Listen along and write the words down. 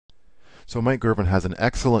So Mike Girvin has an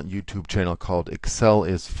excellent YouTube channel called Excel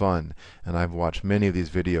is Fun, and I've watched many of these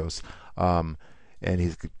videos. And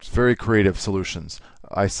he's very creative solutions.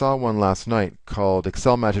 I saw one last night called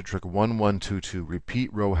Excel Magic Trick 1122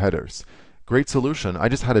 Repeat Row Headers. Great solution. I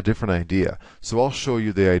just had a different idea, so I'll show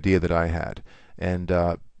you the idea that I had. And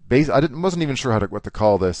I wasn't even sure what to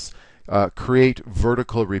call this. Create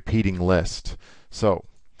vertical repeating list. So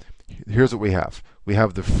here's what we have. We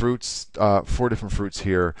have the fruits, 4 different fruits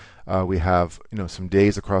here. We have some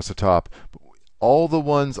days across the top. All the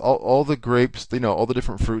ones, all the grapes, all the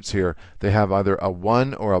different fruits here, they have either a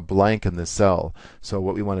 1 or a blank in the cell. So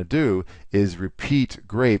what we want to do is repeat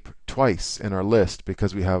grape twice in our list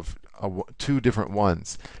because we have 2 different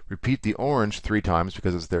ones. Repeat the orange 3 times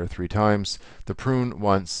because it's there 3 times, the prune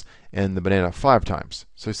once, and the banana 5 times.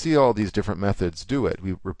 So you see all these different methods do it.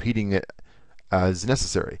 We're repeating it as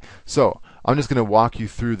necessary. So I'm just going to walk you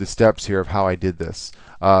through the steps here of how I did this.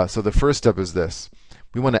 So the first step is this.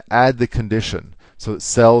 We want to add the condition, so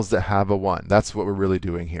cells that have a 1. That's what we're really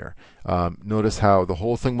doing here. Notice how the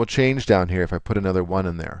whole thing will change down here if I put another 1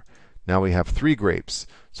 in there. Now we have 3 grapes,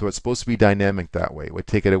 so it's supposed to be dynamic that way. We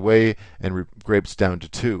take it away and grapes down to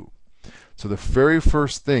 2. So the very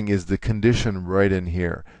first thing is the condition right in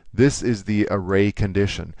here. This is the array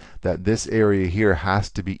condition, that this area here has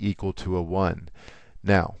to be equal to a 1.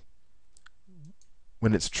 Now,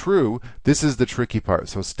 when it's true, this is the tricky part.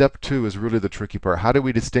 So step 2 is really the tricky part. How do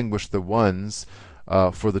we distinguish the ones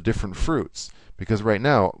for the different fruits? Because right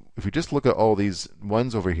now, if you just look at all these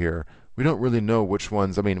ones over here, we don't really know which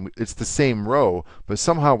ones. I mean, it's the same row, but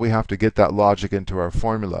somehow we have to get that logic into our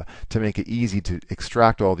formula to make it easy to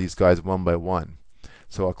extract all these guys one by one.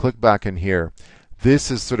 So I'll click back in here.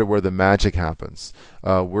 This is sort of where the magic happens.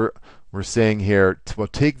 We're saying here, well,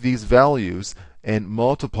 take these values and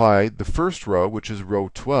multiply the first row, which is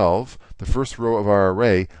row 12, the first row of our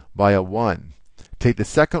array, by a 1. Take the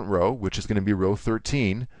second row, which is going to be row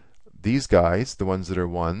 13, these guys, the ones that are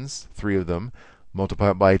 1s, 3 of them,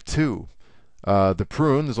 multiply it by 2. The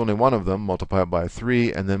prune, there's only 1 of them, multiply it by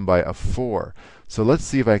 3, and then by a 4. So let's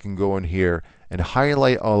see if I can go in here and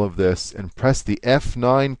highlight all of this and press the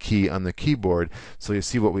F9 key on the keyboard so you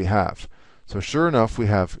see what we have. So sure enough, we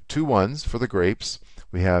have 2 1s for the grapes.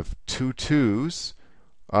 We have 2 2s,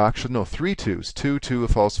 actually no, 3 2s, 2 2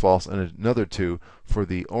 false false, and another 2 for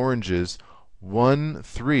the oranges, 1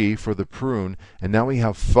 3 for the prune, and now we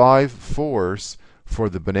have 5 4s for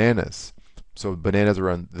the bananas. So bananas are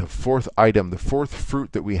on the 4th item, the 4th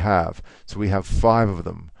fruit that we have. So we have 5 of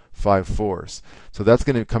them, 5 4s. So that's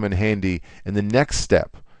going to come in handy in the next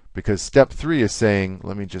step, because step 3 is saying,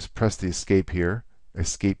 let me just press the escape here,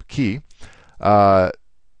 escape key.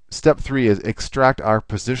 Step 3 is extract our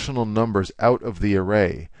positional numbers out of the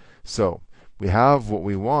array. So we have what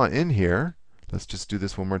we want in here. Let's just do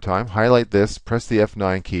this one more time. Highlight this, press the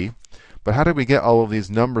F9 key. But how did we get all of these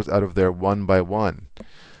numbers out of there one by one,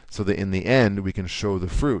 so that in the end we can show the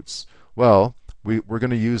fruits? Well, we're going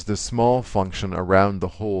to use the small function around the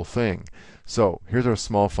whole thing. So here's our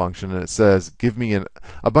small function, and it says give me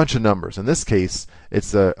a bunch of numbers. In this case,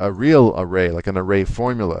 it's a real array, like an array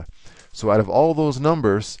formula. So out of all those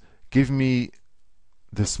numbers, give me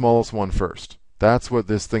the smallest one first. That's what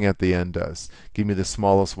this thing at the end does. Give me the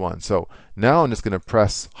smallest one. So now I'm just going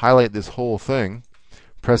to highlight this whole thing,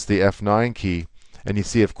 press the F9 key, and you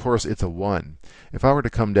see, of course, it's a 1. If I were to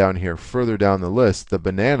come down here, further down the list, the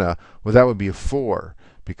banana, well, that would be a 4,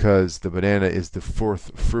 because the banana is the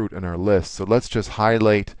 4th fruit in our list. So let's just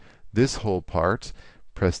highlight this whole part,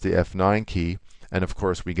 press the F9 key, and of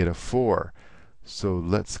course we get a 4. So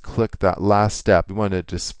let's click that last step. We want to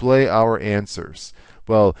display our answers.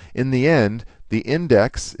 Well, in the end, the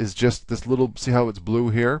index is just this little, see how it's blue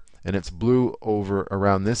here? And it's blue over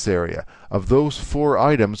around this area. Of those 4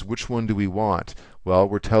 items, which one do we want? Well,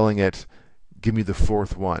 we're telling it, give me the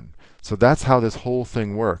 4th one. So that's how this whole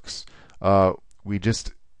thing works. We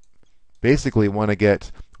just basically want to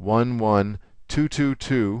get 1 1 2 2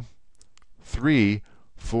 2 3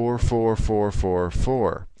 4 4 4 4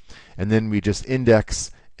 4. And then we just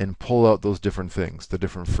index and pull out those different things, the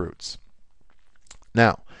different fruits.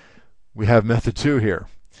 Now, we have method 2 here.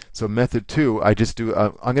 So method 2,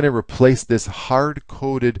 I'm going to replace this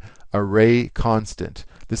hard-coded array constant.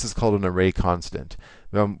 This is called an array constant.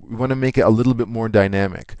 We want to make it a little bit more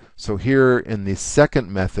dynamic. So here in the second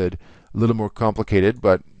method, a little more complicated,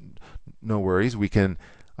 but no worries.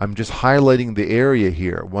 I'm just highlighting the area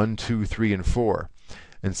here, 1, 2, 3, and 4,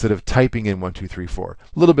 instead of typing in 1, 2, 3, 4.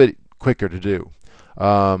 A little bit quicker to do.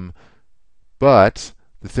 But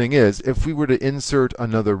The thing is, if we were to insert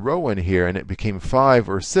another row in here and it became 5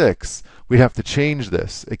 or 6, we'd have to change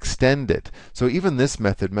this, extend it. So even this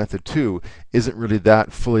method, method 2, isn't really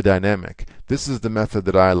that fully dynamic. This is the method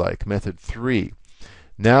that I like, method 3.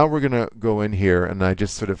 Now we're going to go in here, and I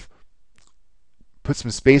just sort of put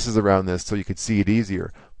some spaces around this so you could see it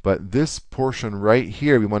easier. But this portion right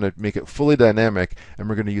here, we want to make it fully dynamic, and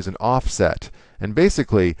we're going to use an offset. And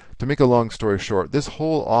basically, to make a long story short, this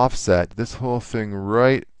whole offset, this whole thing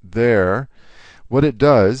right there, what it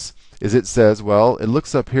does is it says, well, it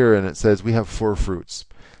looks up here and it says we have 4 fruits.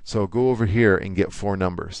 So go over here and get 4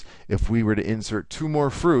 numbers. If we were to insert 2 more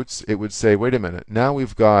fruits, it would say, wait a minute, now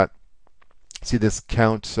we've got, see this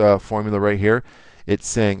count formula right here? It's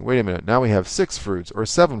saying, wait a minute, now we have 6 fruits or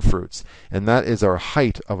 7 fruits, and that is our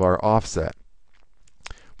height of our offset.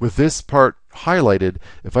 With this part highlighted,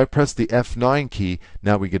 if I press the F9 key,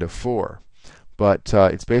 now we get a 4. But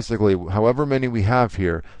it's basically however many we have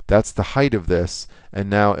here, that's the height of this. And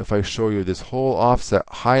now if I show you this whole offset,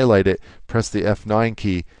 highlight it, press the F9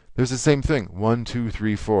 key, there's the same thing, 1, 2,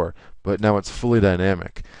 3, 4. But now it's fully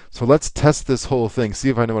dynamic. So let's test this whole thing, see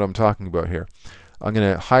if I know what I'm talking about here. I'm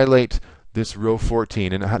going to highlight this row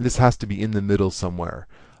 14, and this has to be in the middle somewhere.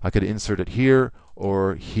 I could insert it here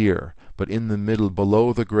or here, but in the middle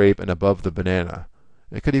below the grape and above the banana.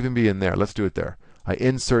 It could even be in there. Let's do it there. I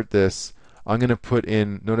insert this. I'm going to put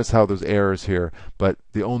in, notice how there's errors here, but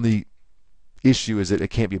the only issue is that it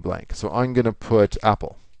can't be blank. So I'm going to put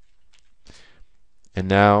apple. And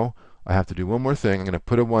now I have to do one more thing. I'm going to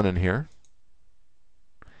put a 1 in here.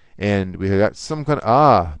 And we got some kind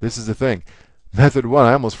of, this is the thing. Method 1,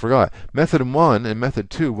 I almost forgot. Method 1 and method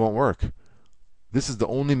 2 won't work. This is the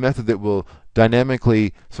only method that will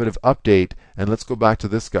dynamically sort of update. And let's go back to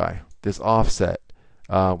this guy, this offset.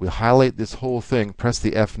 We highlight this whole thing, press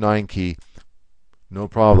the F9 key, no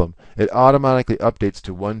problem. It automatically updates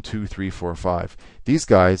to 1, 2, 3, 4, 5. These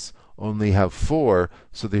guys only have 4,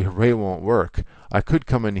 so the array won't work. I could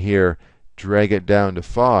come in here, drag it down to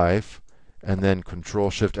 5, and then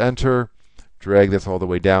Control-Shift-Enter, drag this all the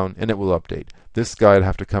way down, and it will update. This guy would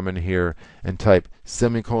have to come in here and type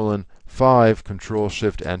semicolon 5,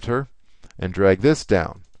 Control-Shift-Enter, and drag this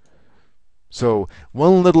down. So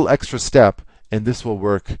one little extra step, and this will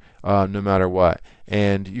work no matter what.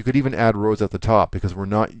 And you could even add rows at the top because we're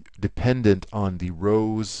not dependent on the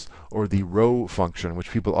rows or the row function,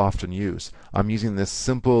 which people often use. I'm using this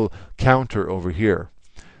simple counter over here.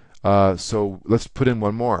 So let's put in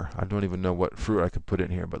one more. I don't even know what fruit I could put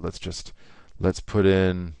in here, but let's put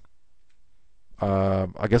in,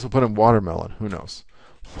 I guess we'll put in watermelon. Who knows?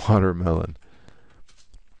 Watermelon.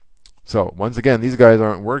 So once again, these guys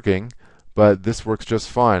aren't working, but this works just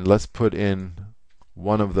fine. Let's put in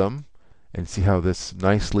one of them and see how this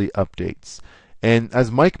nicely updates. And as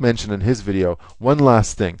Mike mentioned in his video, one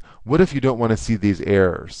last thing. What if you don't want to see these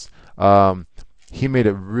errors? He made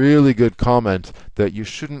a really good comment that you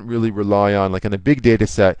shouldn't really rely on, like in a big data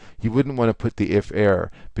set, you wouldn't want to put the if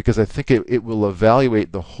error because I think it will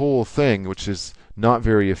evaluate the whole thing, which is not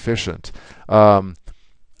very efficient.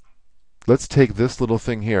 Let's take this little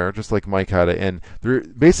thing here, just like Mike had it. And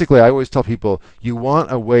basically, I always tell people, you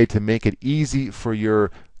want a way to make it easy for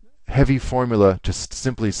your heavy formula to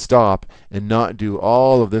simply stop and not do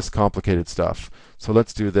all of this complicated stuff. So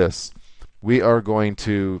let's do this. We are going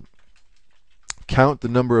to count the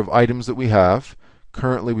number of items that we have.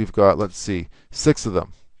 Currently, we've got, let's see, 6 of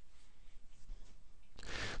them.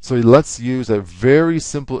 So let's use a very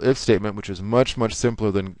simple if statement, which is much, much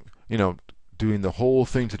simpler than, doing the whole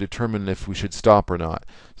thing to determine if we should stop or not.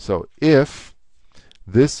 So if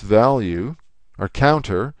this value, our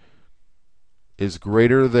counter, is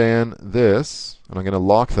greater than this, and I'm going to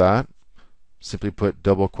lock that, simply put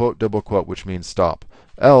double quote, which means stop.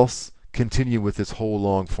 Else, continue with this whole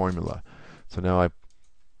long formula. So now I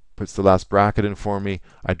puts the last bracket in for me.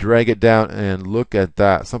 I drag it down and look at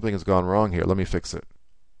that. Something has gone wrong here. Let me fix it.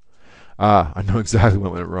 I know exactly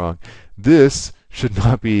what went wrong. This should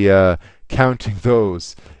not be counting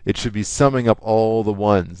those. It should be summing up all the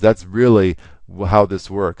ones. That's really how this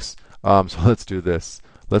works. So let's do this.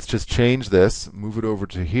 Let's just change this, move it over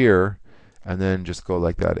to here, and then just go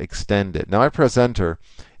like that, extend it. Now I press enter,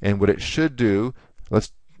 and what it should do,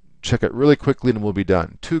 let's check it really quickly and we'll be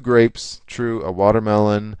done. 2 grapes, true, a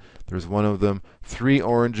watermelon, there's 1 of them, 3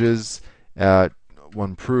 oranges, 1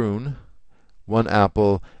 prune, 1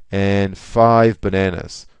 apple, and 5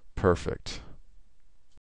 bananas. Perfect.